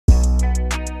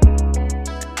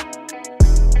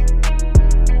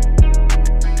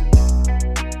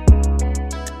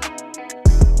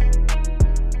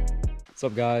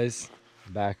What's up, guys?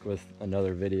 Back with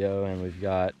another video, and we've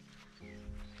got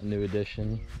a new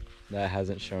addition that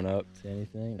hasn't shown up to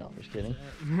anything. No, I'm just kidding.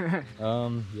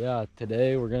 Yeah,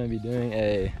 today we're gonna be doing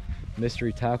a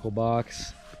mystery tackle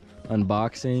box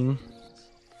unboxing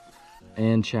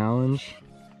and challenge,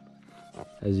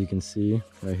 as you can see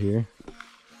right here.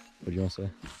 What do you want to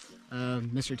say?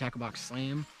 Mystery Tackle Box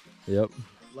Slam. Yep.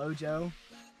 Lojo,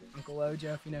 Uncle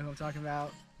Lojo, if you know who I'm talking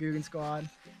about. Guggen Squad.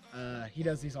 He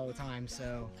does these all the time,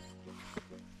 so.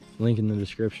 Link in the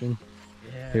description.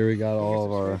 Yeah. Here we got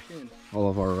all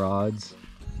of our rods.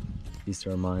 These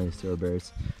two are mine, these two are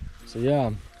Barrett's. So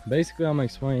yeah, basically I'm gonna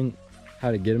explain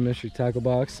how to get a mystery tackle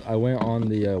box. I went on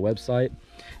the website.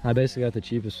 I basically got the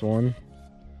cheapest one,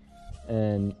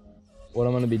 and what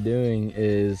I'm gonna be doing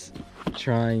is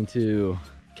trying to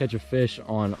catch a fish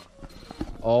on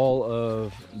all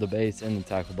of the baits in the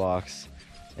tackle box.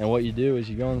 And what you do is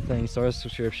you go on the thing, start a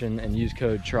subscription, and use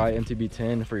code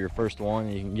TRYMTB10 for your first one,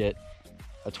 and you can get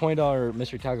a $20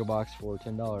 mystery tackle box for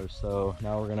 $10. So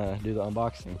now we're gonna do the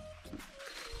unboxing.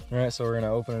 All right, so we're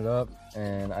gonna open it up,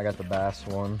 and I got the bass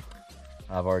one.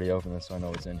 I've already opened this, so I know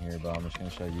what's in here, but I'm just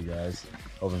gonna show you guys.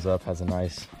 Opens up, has a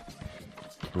nice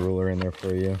ruler in there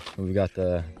for you. And we've got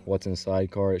the what's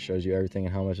inside card. It shows you everything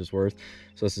and how much it's worth.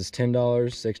 So this is $10,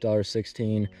 $6,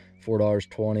 $16, $4,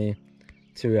 $20,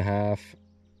 $2.50,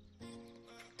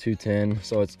 $2.10.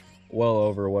 So it's well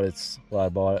over what I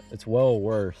bought. It's well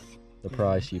worth the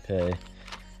price you pay.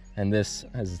 And this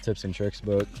has the tips and tricks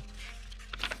book.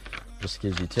 Just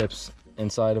gives you tips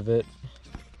inside of it.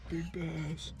 Big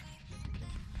bass.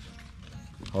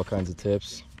 All kinds of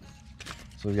tips.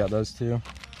 So we've got those two.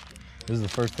 This is the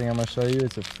first thing I'm gonna show you.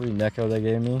 It's a free Neko they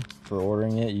gave me for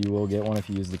ordering it. You will get one if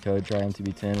you use the code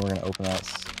TRYMTB10. We're gonna open that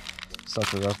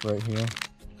sucker up right here.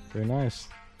 Very nice.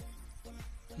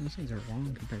 These things are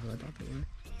long compared to what I thought they were.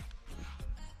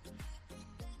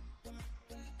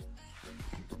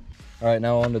 All right,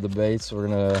 now onto the baits. We're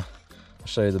gonna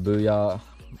show you the Booyah.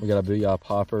 We got a Booyah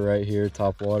popper right here,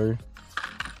 top water.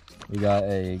 We got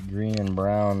a green and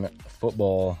brown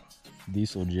football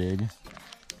diesel jig.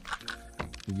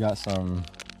 We got some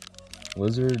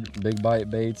Lizard Big Bite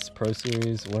baits, Pro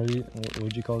Series. What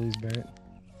would you call these, Barrett?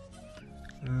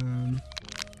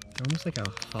 Almost like a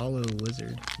hollow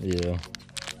lizard. Yeah.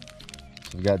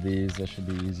 So we got these. That should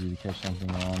be easy to catch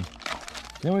something on.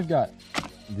 Then we've got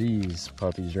these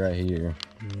puppies right here.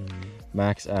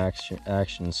 Max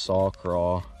Action Saw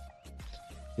Craw.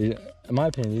 In my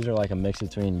opinion, these are like a mix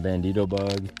between Bandito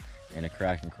Bug and a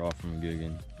Kraken Craw from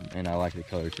Guggen. And I like the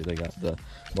color too. They got the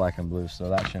black and blue, so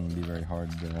that shouldn't be very hard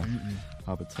to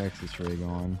pop a Texas rig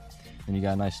on. And you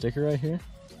got a nice sticker right here.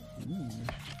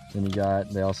 Then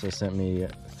they also sent me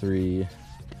 3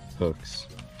 hooks.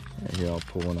 Right here, I'll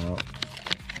pull one out.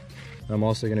 I'm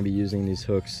also going to be using these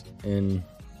hooks in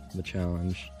the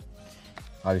challenge.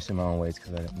 Obviously my own weights,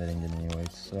 because they didn't give me any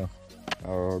weights. So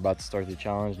we're about to start the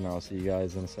challenge, and I'll see you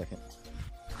guys in a second.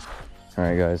 All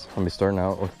right, guys, I'll be starting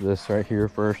out with this right here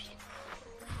first.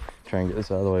 Try and get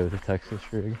this out of the way with the Texas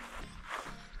rig.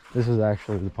 This is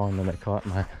actually the pond that I caught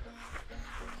my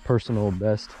personal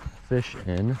best fish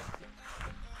in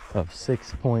of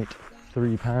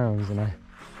 6.3 pounds, and I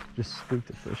just spooked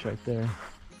a fish right there.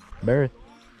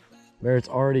 Barrett's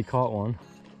already caught one.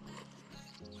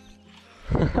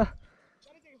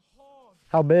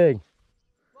 How big?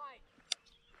 Like,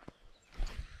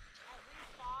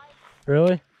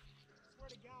 Really? swear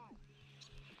to God.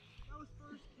 That was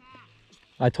first catch.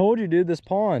 I told you, dude, this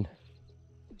pond.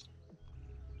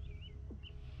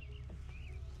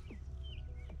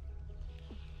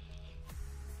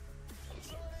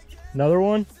 Another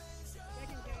one?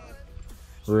 Second catch.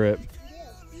 Rip. Yeah,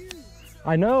 huge.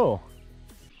 I know.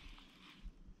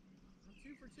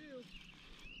 2 for 2.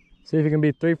 See if you can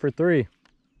be 3 for 3. I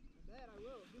bet I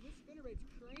will. Dude, this spinnerbait's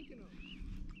cranking them.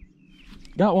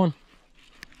 Got one.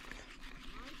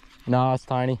 Nah, it's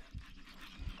tiny.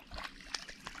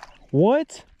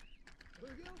 What?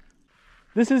 Bluegill?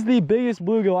 This is the biggest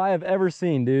bluegill I have ever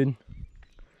seen, dude.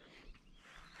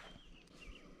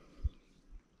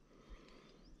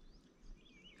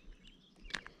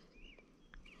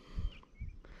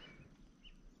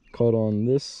 Caught on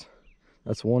this.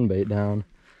 That's one bait down.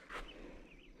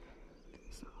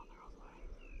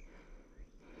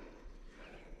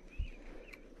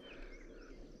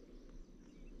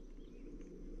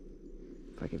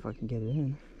 If I can fucking get it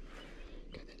in.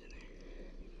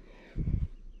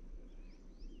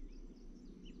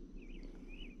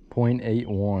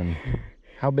 0.81.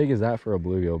 How big is that for a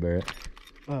bluegill, Barrett?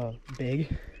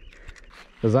 Big.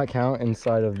 Does that count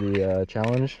inside of the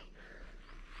challenge?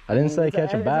 I didn't say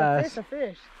catch a bass. It's a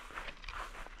fish.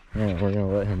 Yeah, we're gonna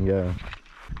let him go.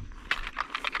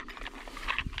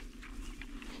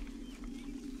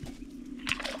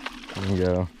 Let him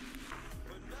go.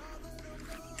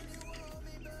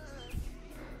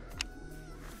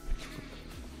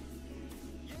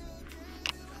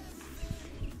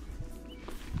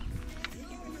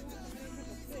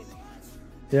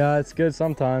 Yeah, it's good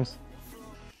sometimes.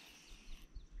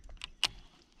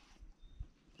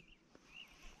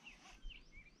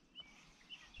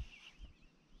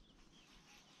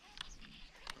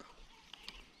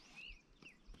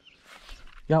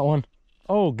 Got one.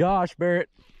 Oh gosh, Barrett.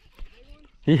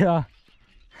 Yeah.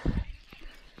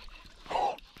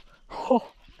 Oh,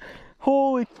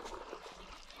 holy.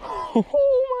 Oh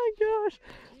my gosh.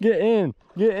 Get in.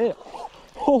 Get in.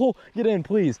 Oh, get in,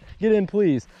 please. Get in,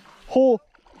 please. Oh.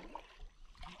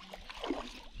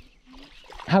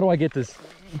 How do I get this?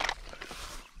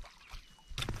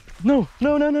 No,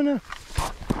 no, no, no, no.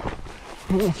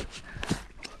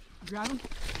 Grab him?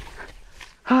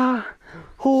 Ah,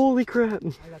 holy crap.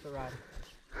 I got the rod.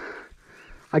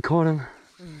 I caught him.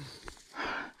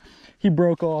 He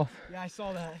broke off. Yeah, I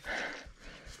saw that.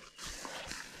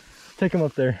 Take him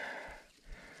up there.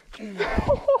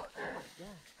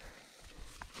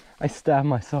 I stabbed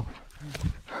myself.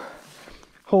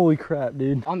 Holy crap,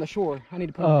 dude. On the shore. I need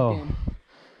to put him back in.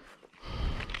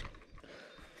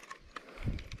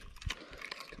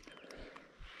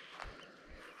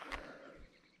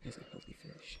 He's a healthy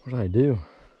fish. What did I do?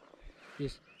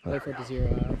 Just wait for it to zero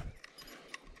out.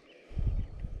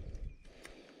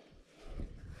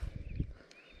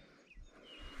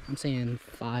 I'm saying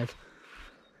 5.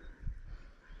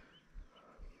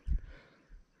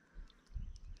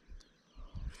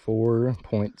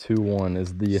 4.21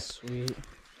 is the Sweet.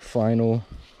 final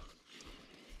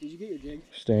Did you get your jig?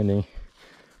 standing.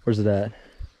 Where's it at?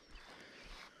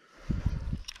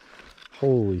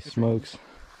 Holy smokes.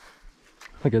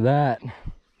 Look at that.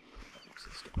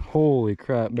 Holy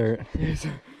crap, Barrett.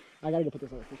 I gotta go put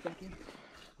this other fish back in.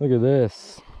 Look at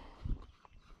this.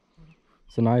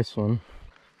 It's a nice one.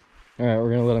 All right, we're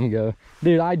gonna let him go.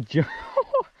 Dude, I just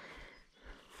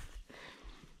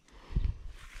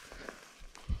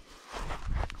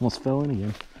almost fell in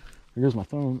again. There goes my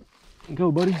phone.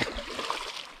 Go, buddy.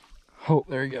 Oh,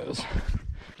 there he goes.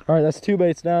 All right, that's 2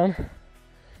 baits down.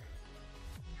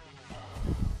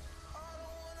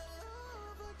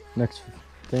 Next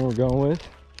thing we're going with,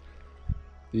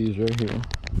 these right here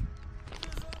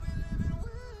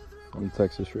on the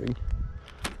Texas rig.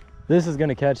 This is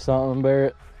gonna catch something,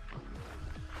 Barrett.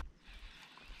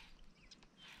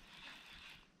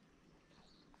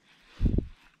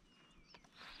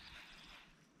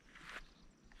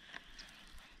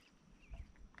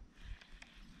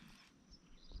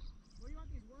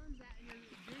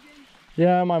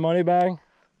 Yeah, my money bag.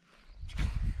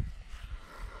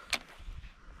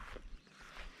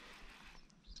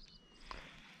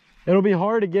 It'll be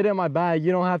hard to get in my bag.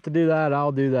 You don't have to do that.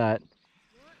 I'll do that.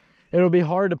 What? It'll be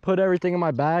hard to put everything in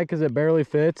my bag because it barely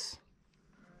fits.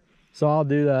 So I'll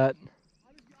do that.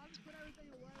 I'll just put everything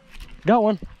away. Got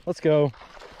one. Let's go.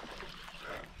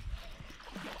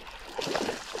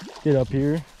 Get up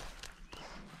here.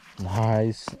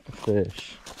 Nice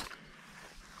fish.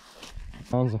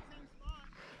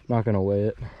 Not gonna weigh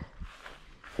it.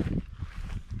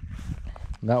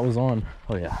 That was on.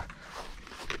 Oh yeah.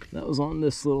 That was on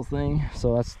this little thing.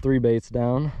 So that's 3 baits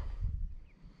down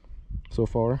so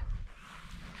far.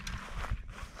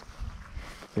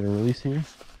 Get a release here.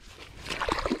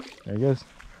 There he goes.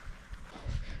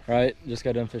 All right, just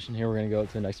got done fishing here. We're gonna go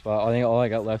to the next spot. I think all I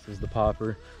got left is the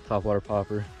popper, topwater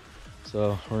popper.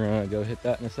 So we're gonna go hit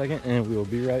that in a second and we will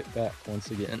be right back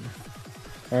once again.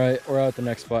 All right, we're out at the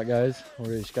next spot, guys.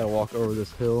 We just gotta walk over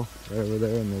this hill right over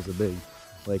there and there's a big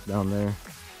lake down there.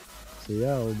 So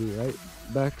yeah, we'll be right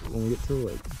back when we get to the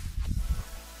lake.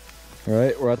 All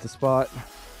right, we're at the spot.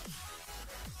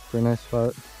 Pretty nice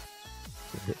spot.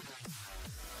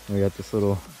 We got this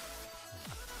little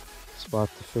spot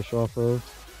to fish off of.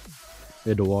 We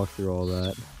had to walk through all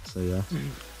that, so yeah.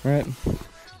 All right,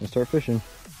 let's start fishing.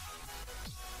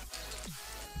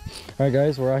 All right,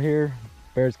 guys, we're out here.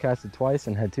 Bear's casted twice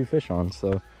and had 2 fish on,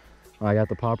 so I got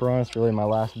the popper on. It's really my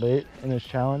last bait in this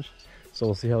challenge, so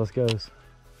we'll see how this goes.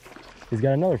 He's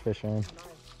got another fish on.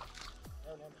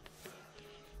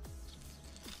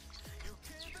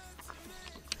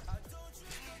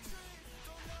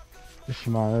 The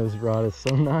Shimano's rod is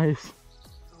so nice.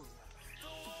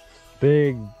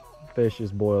 Big fish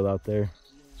is boiled out there.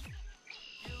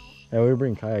 Yeah, we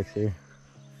bring kayaks here.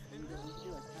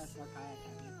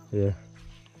 Yeah.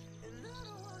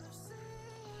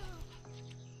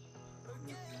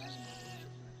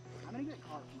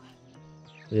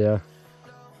 Yeah.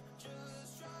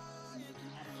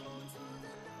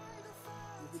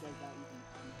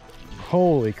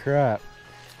 Holy crap.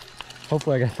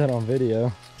 Hopefully I got that on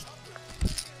video.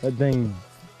 That thing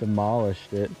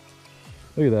demolished it.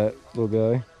 Look at that little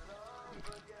guy.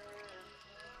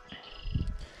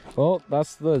 Well,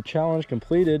 that's the challenge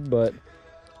completed, but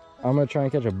I'm gonna try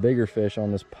and catch a bigger fish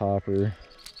on this popper.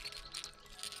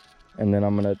 And then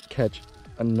I'm gonna catch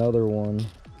another one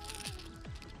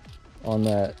on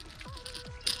that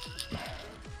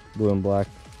blue and black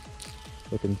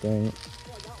looking thing.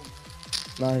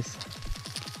 Nice.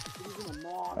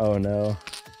 Oh no.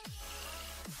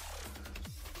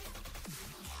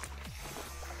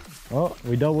 Oh,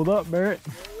 we doubled up, Barrett.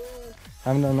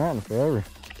 Haven't done that in forever.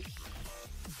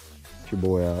 Get your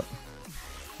boy out.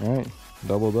 All right,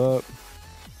 doubled up.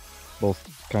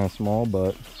 Both kind of small,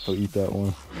 but he'll eat that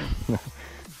one.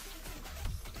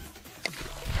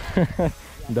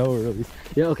 Double release.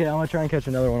 Yeah, okay, I'm gonna try and catch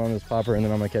another one on this popper, and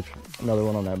then I'm gonna catch another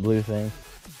one on that blue thing.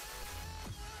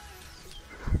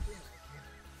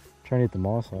 Trying to get the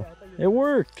moss off. It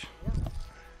worked.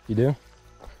 You do?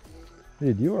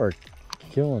 Dude, you are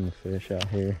killing the fish out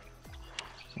here.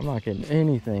 I'm not getting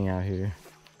anything out here.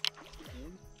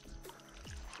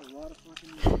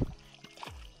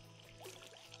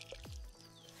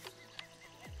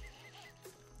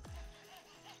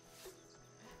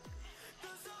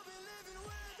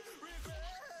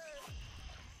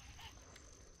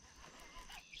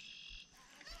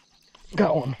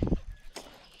 Got one.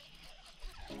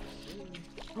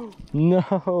 No.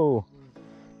 I'll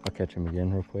catch him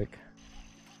again real quick.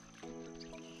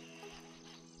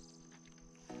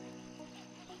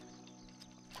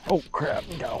 Oh crap,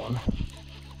 got one.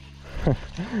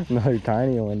 Another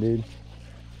tiny one, dude.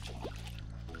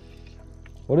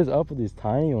 What is up with these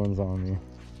tiny ones on me?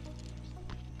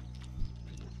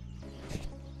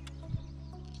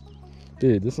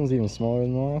 Dude, this one's even smaller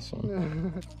than the last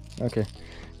one. Okay,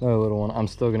 another little one. I'm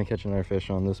still gonna catch another fish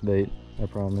on this bait, I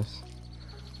promise.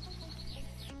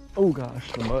 Oh gosh,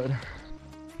 the mud.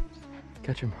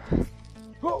 Catch him.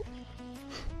 Oh.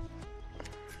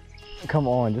 Come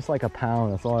on, just like a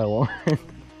pound, that's all I want.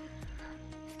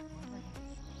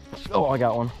 Oh, I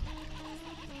got one.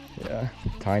 Yeah,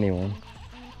 tiny one.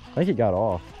 I think he got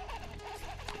off.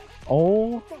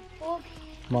 Oh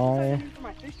my.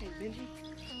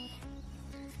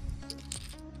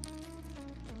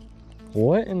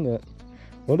 What in the,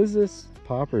 what is this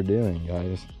popper doing,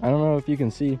 guys? I don't know if you can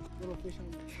see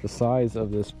the size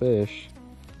of this fish,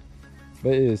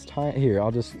 but it is tiny. Here,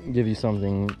 I'll just give you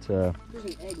something to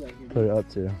put it up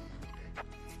to.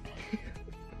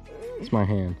 It's my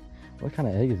hand. What kind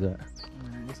of egg is that?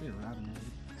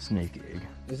 Snake egg.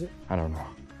 Is it? I don't know.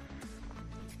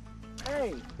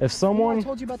 Hey! If someone I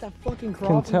told you about that fucking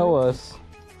can tell us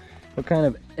what kind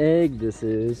of egg this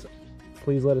is,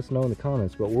 please let us know in the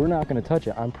comments. But we're not going to touch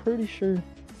it. I'm pretty sure.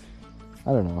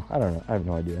 I don't know. I have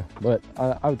no idea. But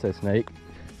I would say snake.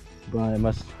 But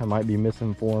I might be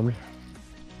misinformed.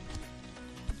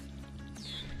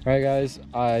 Alright guys,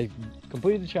 I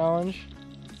completed the challenge.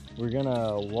 We're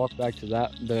gonna walk back to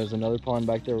that. There's another pond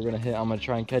back there we're gonna hit. I'm gonna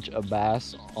try and catch a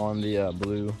bass on the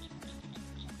blue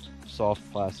soft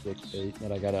plastic bait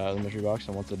that I got out of the mystery box.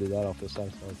 And once I do that, I'll feel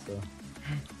satisfied. So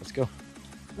let's go.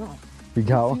 Oh, We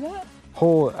got one.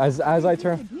 Oh, as I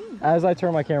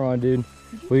turn my camera on, dude,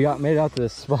 we made it out to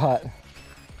this spot,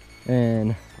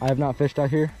 and I have not fished out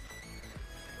here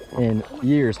in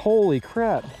years. Holy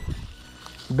crap!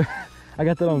 I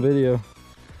got that on video.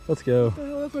 Let's go. What the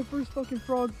hell? That's my first fucking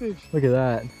frogfish. Look at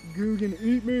that. Guggen,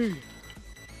 eat me.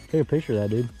 Take a picture of that,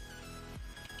 dude.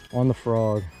 On the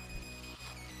frog.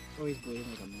 Oh, he's bleeding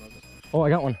like a mother. Oh, I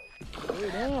got one.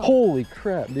 Holy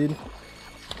crap, dude.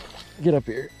 Get up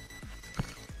here.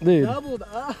 Dude. Doubled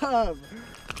up.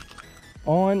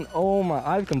 Oh my,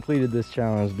 I've completed this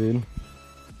challenge, dude.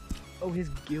 Oh, his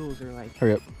gills are like.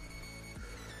 Hurry up.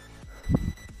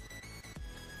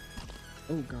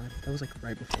 Oh god, that was like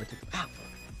right before I took. Ah, fuck.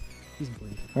 He's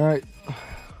bleeding. All right,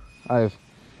 I've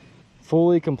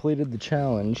fully completed the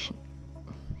challenge.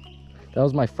 That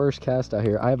was my first cast out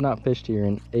here. I have not fished here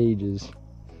in ages.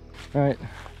 All right,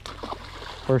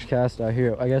 first cast out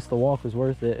here. I guess the walk was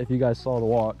worth it. If you guys saw the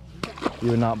walk, you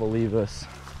would not believe us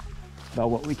about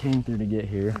what we came through to get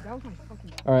here.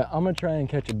 All right, I'm gonna try and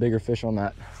catch a bigger fish on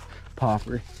that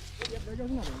popper. Yep, there goes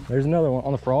another one. There's another one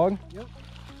on the frog. Yep.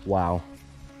 Wow.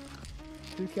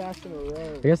 2 casts in a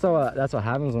row. I guess that's what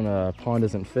happens when a pond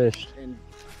isn't fished. And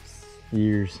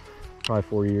Years, probably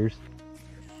 4 years.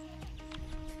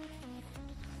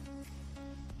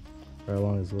 Right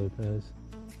along his Lopez.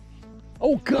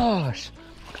 Oh gosh!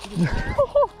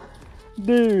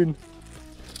 Dude!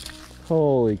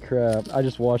 Holy crap. I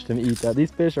just watched him eat that.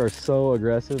 These fish are so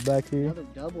aggressive back here. Another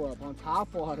double up on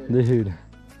top water. Dude.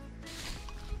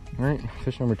 All right,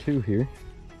 fish number 2 here.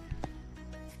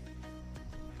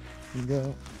 Here we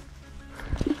go.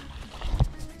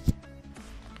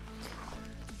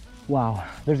 Wow,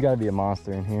 there's gotta be a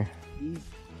monster in here.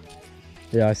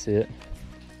 Yeah, I see it.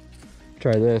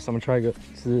 Try this. I'm gonna try to go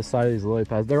to the side of these lily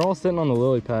pads. They're all sitting on the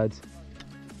lily pads.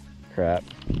 Crap.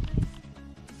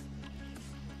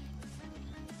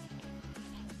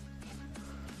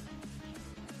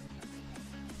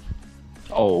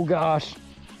 Oh gosh.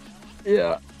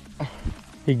 Yeah.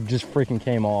 He just freaking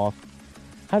came off.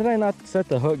 How did I not set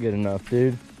the hook good enough,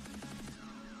 dude?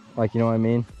 Like, you know what I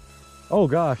mean? Oh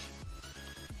gosh.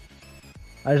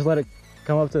 I just let it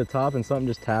come up to the top and something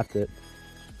just tapped it.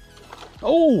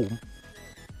 Oh!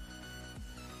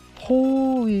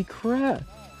 Holy crap.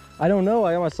 I don't know.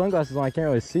 I got my sunglasses on. I can't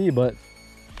really see, but...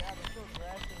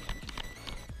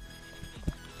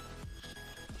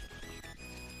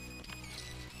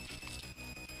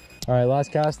 All right,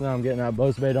 last cast. Now I'm getting that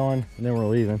buzzbait on, and then we're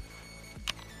leaving.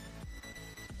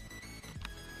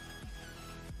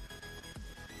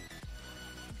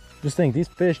 Just think, these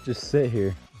fish just sit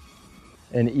here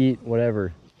and eat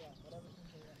whatever.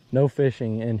 No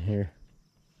fishing in here.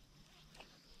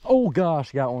 Oh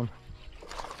gosh, got one.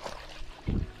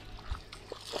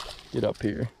 Get up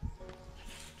here.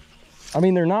 I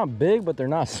mean, they're not big, but they're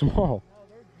not small.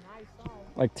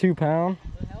 Like 2 pound.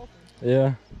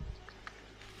 Yeah.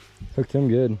 Hooked him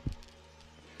good.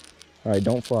 All right,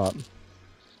 don't flop.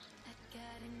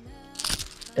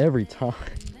 Every time.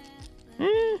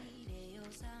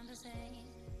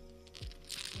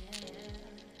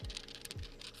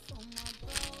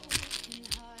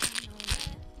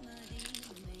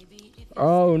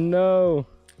 Oh no.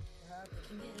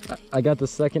 I got the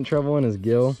second treble in his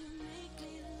gill.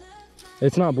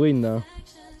 It's not bleeding though.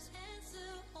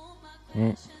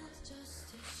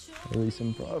 Release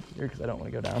him up here because I don't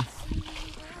want to go down.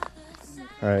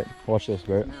 Alright, watch this,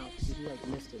 Bert.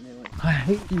 I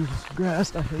hate this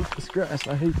grass, I hate this grass,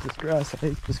 I hate this grass, I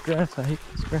hate this grass, I hate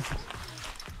this grass.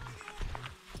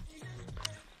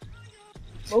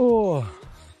 Oh!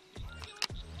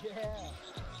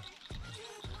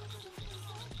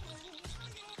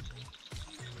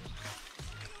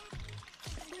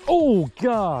 Oh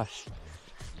gosh!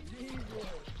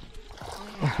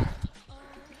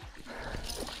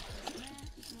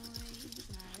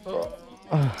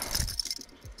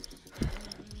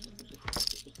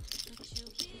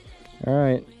 All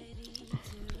right.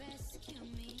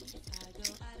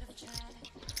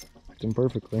 Hooked him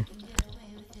perfectly.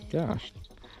 Gosh.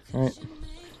 All right.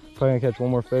 Probably gonna catch one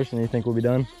more fish and you think we'll be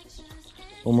done?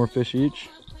 One more fish each.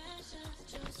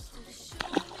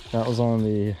 That was on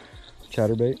the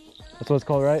chatterbait. That's what it's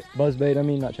called, right? Buzzbait, I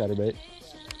mean, not chatterbait.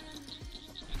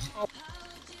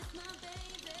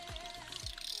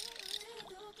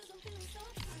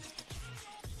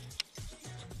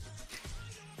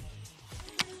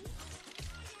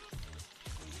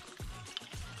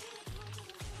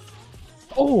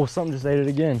 Oh, something just ate it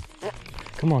again.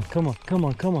 Come on, come on, come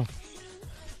on, come on.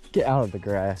 Get out of the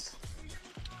grass.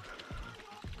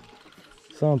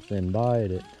 Something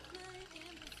bite it.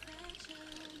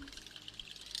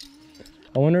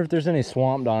 I wonder if there's any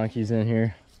swamp donkeys in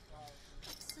here.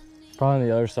 Probably on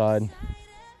the other side.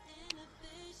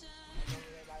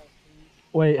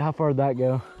 Wait, how far did that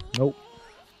go? Nope.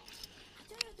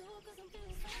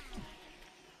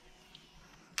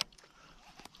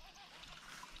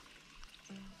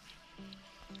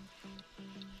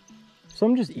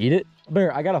 Some just eat it.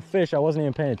 Bear, I got a fish. I wasn't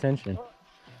even paying attention.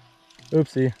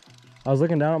 Oopsie. I was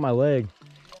looking down at my leg.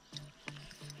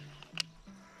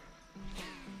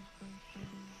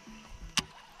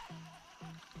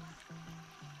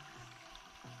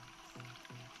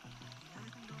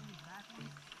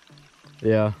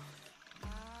 Yeah.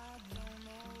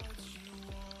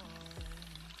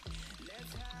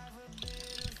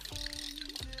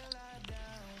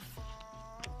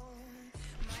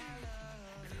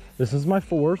 This is my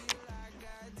fourth.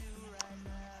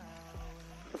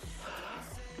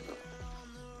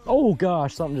 Oh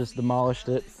gosh, something just demolished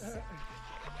it.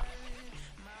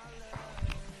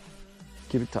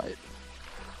 Keep it tight.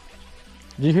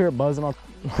 Did you hear it buzzing on?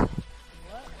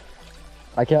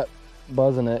 I kept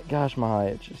buzzing it. Gosh, my eye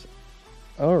itches.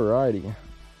 Alrighty.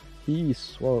 He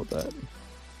swallowed that.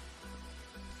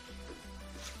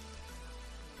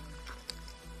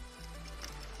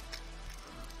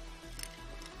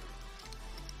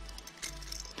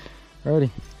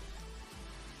 Alrighty.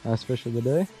 Last fish of the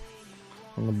day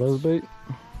on the buzzbait.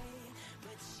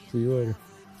 See you later.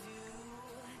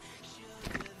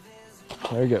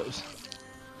 There he goes.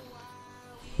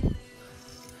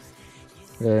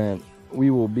 And we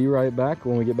will be right back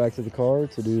when we get back to the car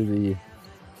to do the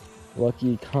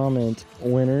lucky comment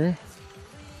winner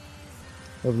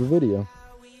of the video.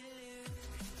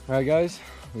 All right, guys,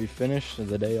 we finished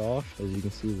the day off. As you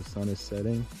can see, the sun is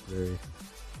setting. Very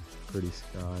pretty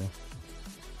sky.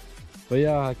 But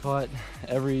yeah, I caught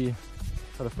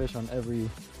a fish on every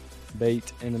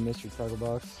bait in the mystery tackle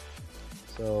box.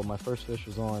 So my first fish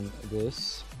was on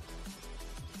this,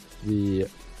 the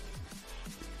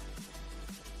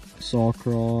Saw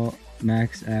Craw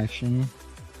Max Action.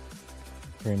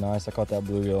 Very nice. I caught that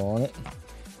bluegill on it.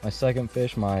 My second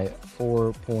fish, my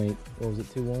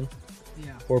 4.21?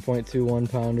 Yeah. 4.21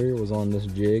 pounder was on this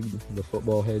jig, the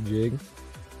football head jig.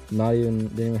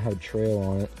 Didn't even have a trail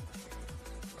on it.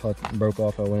 Broke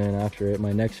off, I went in after it.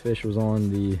 My next fish was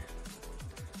on the,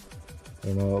 I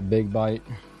don't know, Big Bite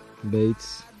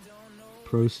Baits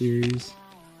Pro Series.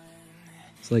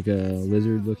 It's like a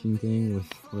lizard looking thing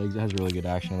with legs. It has really good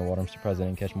action in the water. I'm surprised I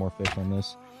didn't catch more fish on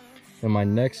this. And my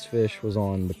next fish was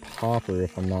on the popper,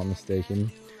 if I'm not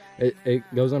mistaken. It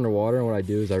goes underwater, and what I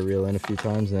do is I reel in a few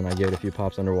times, and then I give it a few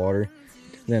pops underwater.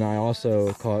 Then I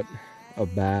also caught a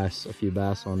few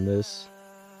bass on this,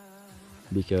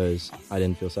 because I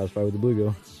didn't feel satisfied with the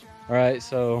bluegill. All right,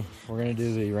 so we're gonna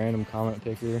do the random comment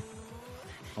picker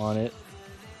on it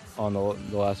on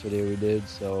the last video we did,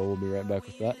 so we'll be right back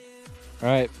with that. All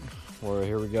right, well,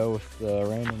 here we go with the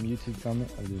random YouTube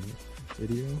comment of the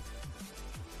video.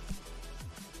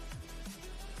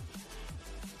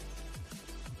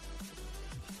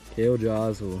 Kale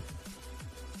Joswell.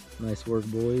 Nice work,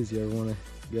 boys. You ever want to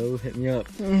go, hit me up.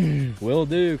 Will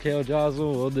do, Kale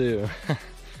Joswell, will do.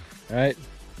 Alright,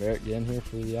 Barrett getting here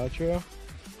for the outro.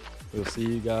 We'll see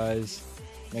you guys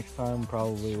next time,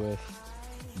 probably with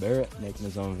Barrett making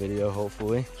his own video,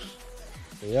 hopefully.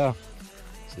 So yeah,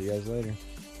 see you guys later.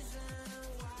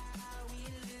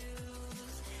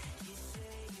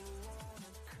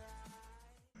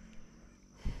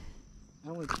 I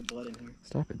don't want to put blood in here.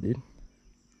 Stop it, dude.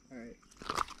 Alright.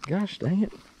 Gosh dang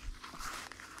it.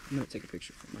 I'm gonna take a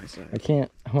picture from my side. I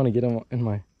can't. I want to get him in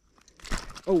my...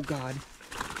 Oh god.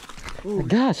 Oh,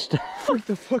 gosh. freak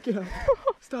the fuck out.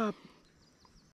 Stop.